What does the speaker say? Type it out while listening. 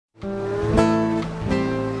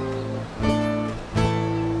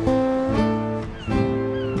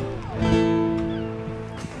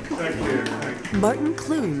Martin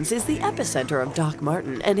Clunes is the epicenter of Doc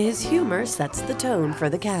Martin, and his humor sets the tone for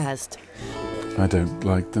the cast. I don't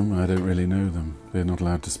like them, I don't really know them. They're not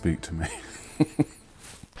allowed to speak to me.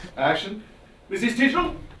 Action. Mrs.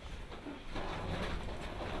 Tittle?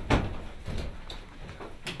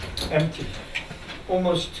 Empty.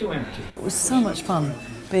 Almost too empty. It was so much fun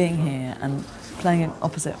being here and playing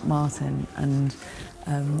opposite Martin, and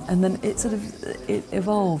then it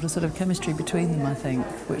evolved a sort of chemistry between them, I think,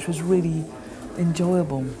 which was really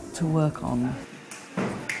enjoyable to work on.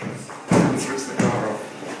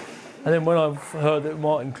 And then when I heard that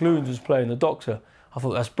Martin Clunes was playing the Doctor, I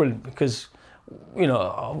thought that's brilliant because, you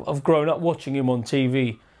know, I've grown up watching him on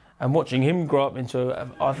TV and watching him grow up into,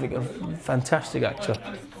 I think, a fantastic actor.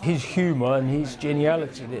 His humour and his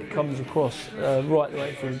geniality that comes across right the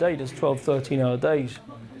way through the day. There's 12, 13-hour days,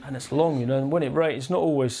 and it's long, you know, and when it rains, it's not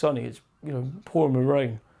always sunny, it's, you know, pouring with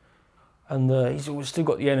rain. And he's always still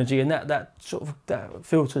got the energy, and that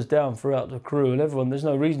filters down throughout the crew and everyone. There's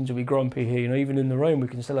no reason to be grumpy here, you know, even in the rain we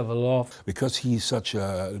can still have a laugh. Because he's such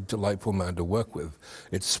a delightful man to work with,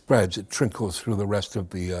 it spreads, it trickles through the rest of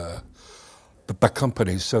the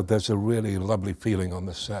company, so there's a really lovely feeling on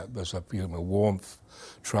the set. There's a feeling of warmth,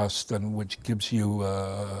 trust, and which gives you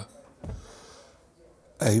a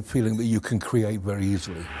feeling that you can create very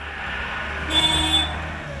easily.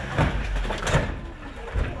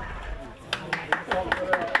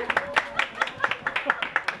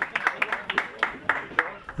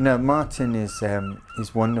 No, Martin is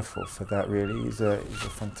wonderful for that, really. He's a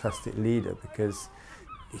fantastic leader because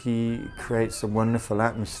he creates a wonderful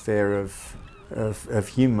atmosphere of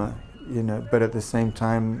humour, you know, but at the same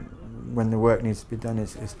time, when the work needs to be done,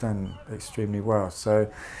 it's done extremely well. So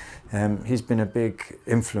he's been a big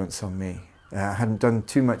influence on me. I hadn't done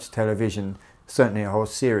too much television, certainly a whole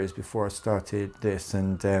series before I started this,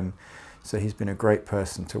 and so he's been a great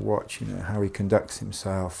person to watch, you know, how he conducts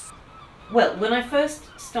himself. Well, when I first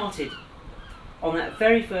started on that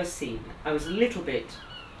very first scene, I was a little bit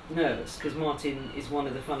nervous because Martin is one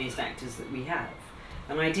of the funniest actors that we have,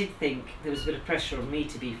 and I did think there was a bit of pressure on me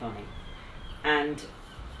to be funny, and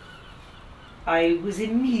I was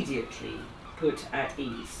immediately put at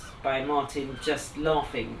ease by Martin just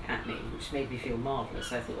laughing at me, which made me feel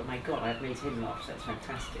marvellous. I thought, oh my God, I've made him laugh, so that's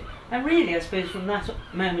fantastic. And really, I suppose from that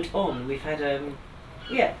moment on, we've had,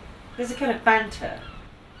 yeah, there's a kind of banter.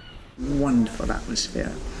 Wonderful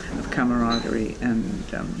atmosphere of camaraderie, and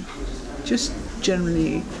just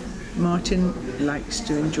generally Martin likes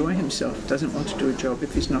to enjoy himself, doesn't want to do a job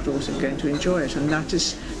if he's not also going to enjoy it, and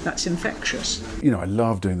that's infectious. You know, I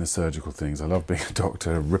love doing the surgical things. I love being a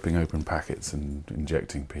doctor, ripping open packets and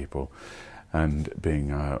injecting people, and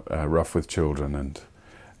being rough with children and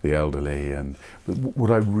the elderly. And what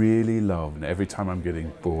I really love, and every time I'm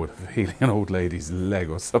getting bored of healing an old lady's leg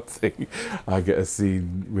or something, I get a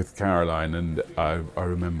scene with Caroline, and I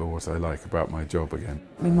remember what I like about my job again.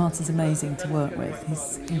 I mean, Martin's amazing to work with.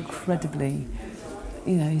 He's incredibly,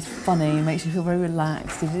 you know, he's funny, he makes you feel very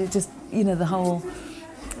relaxed. It just, you know, the whole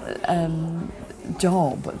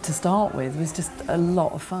job to start with was just a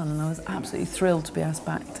lot of fun, and I was absolutely thrilled to be asked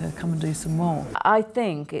back to come and do some more. I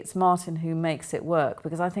think it's Martin who makes it work,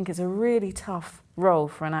 because I think it's a really tough role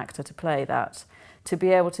for an actor to play, that to be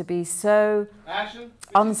able to be so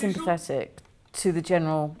unsympathetic to the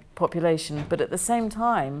general population, but at the same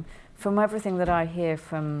time, from everything that I hear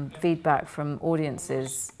from feedback from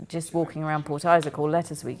audiences just walking around Port Isaac or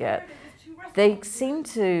letters we get, they seem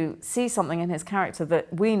to see something in his character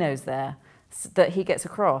that we know's there, that he gets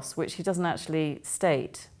across, which he doesn't actually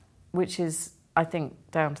state, which is, I think,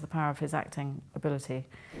 down to the power of his acting ability.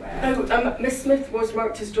 Oh, Miss Smith was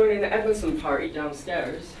marked as joining the Edmondson party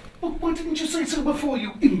downstairs. Well, why didn't you say so before,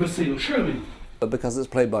 you imbecile, Shirley? Because it's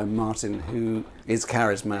played by Martin, who is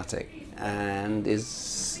charismatic and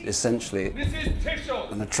is essentially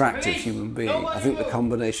an attractive human being. I think the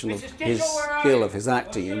combination of his skill of his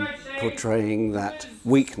acting in portraying that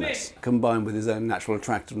weakness combined with his own natural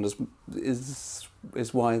attractiveness is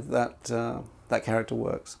why that character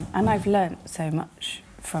works. And I've learnt so much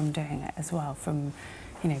from doing it as well, from,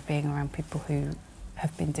 you know, being around people who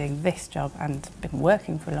have been doing this job and been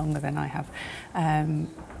working for longer than I have.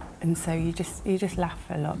 And so you just laugh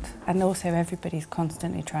a lot, and also everybody's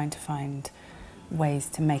constantly trying to find ways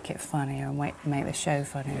to make it funnier and make the show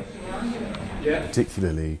funnier. Yeah.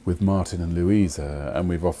 Particularly with Martin and Louisa, and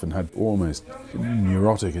we've often had almost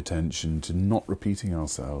neurotic attention to not repeating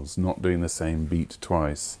ourselves, not doing the same beat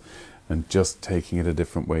twice, and just taking it a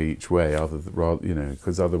different way each way, you know,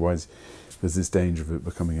 because otherwise there's this danger of it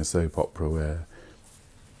becoming a soap opera where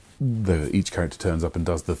each character turns up and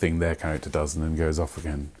does the thing their character does and then goes off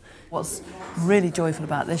again. What's really joyful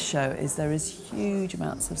about this show is there is huge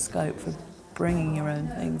amounts of scope for bringing your own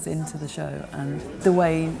things into the show, and the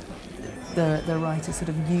way the writers sort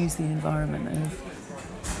of use the environment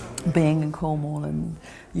of being in Cornwall, and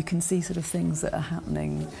you can see sort of things that are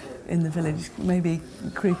happening in the village, maybe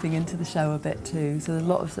creeping into the show a bit too. So there's a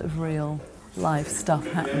lot of sort of real life stuff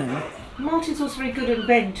happening. Martin's also very good, and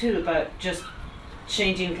Ben too, about just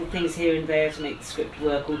changing little things here and there to make the script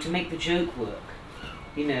work or to make the joke work,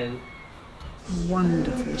 you know.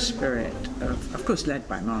 Wonderful spirit, of course led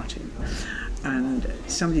by Martin. And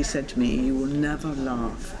somebody said to me, you will never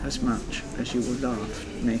laugh as much as you will laugh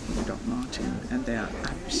making Doc Martin. And they are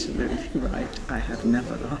absolutely right. I have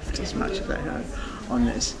never laughed as much as I have on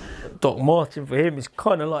this. Doc Martin for him is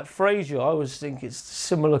kind of like Frasier. I always think it's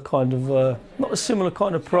similar kind of, not a similar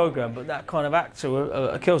kind of programme, but that kind of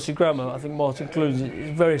actor, Kelsey Grammer. I think Martin Clunes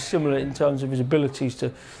is very similar in terms of his abilities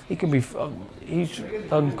to, he's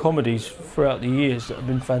done comedies throughout the years that have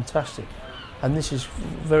been fantastic. And this is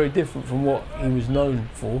very different from what he was known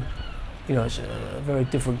for. You know, it's a very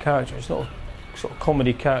different character. It's not a sort of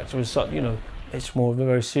comedy character as such, you know. It's more of a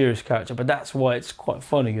very serious character, but that's why it's quite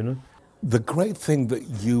funny, you know. The great thing that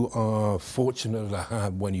you are fortunate to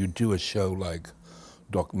have when you do a show like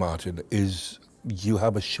Doc Martin is you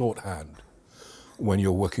have a shorthand when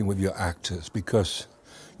you're working with your actors, because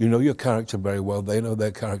you know your character very well, they know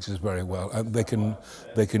their characters very well, and they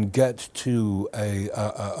can get to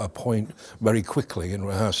a point very quickly in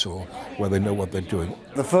rehearsal where they know what they're doing.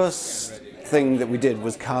 The first thing that we did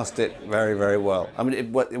was cast it very, very well. I mean, it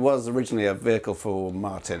was originally a vehicle for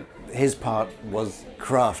Martin. His part was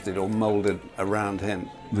crafted or moulded around him.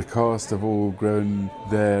 The cast have all grown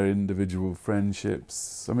their individual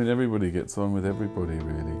friendships. I mean, everybody gets on with everybody,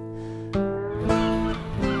 really.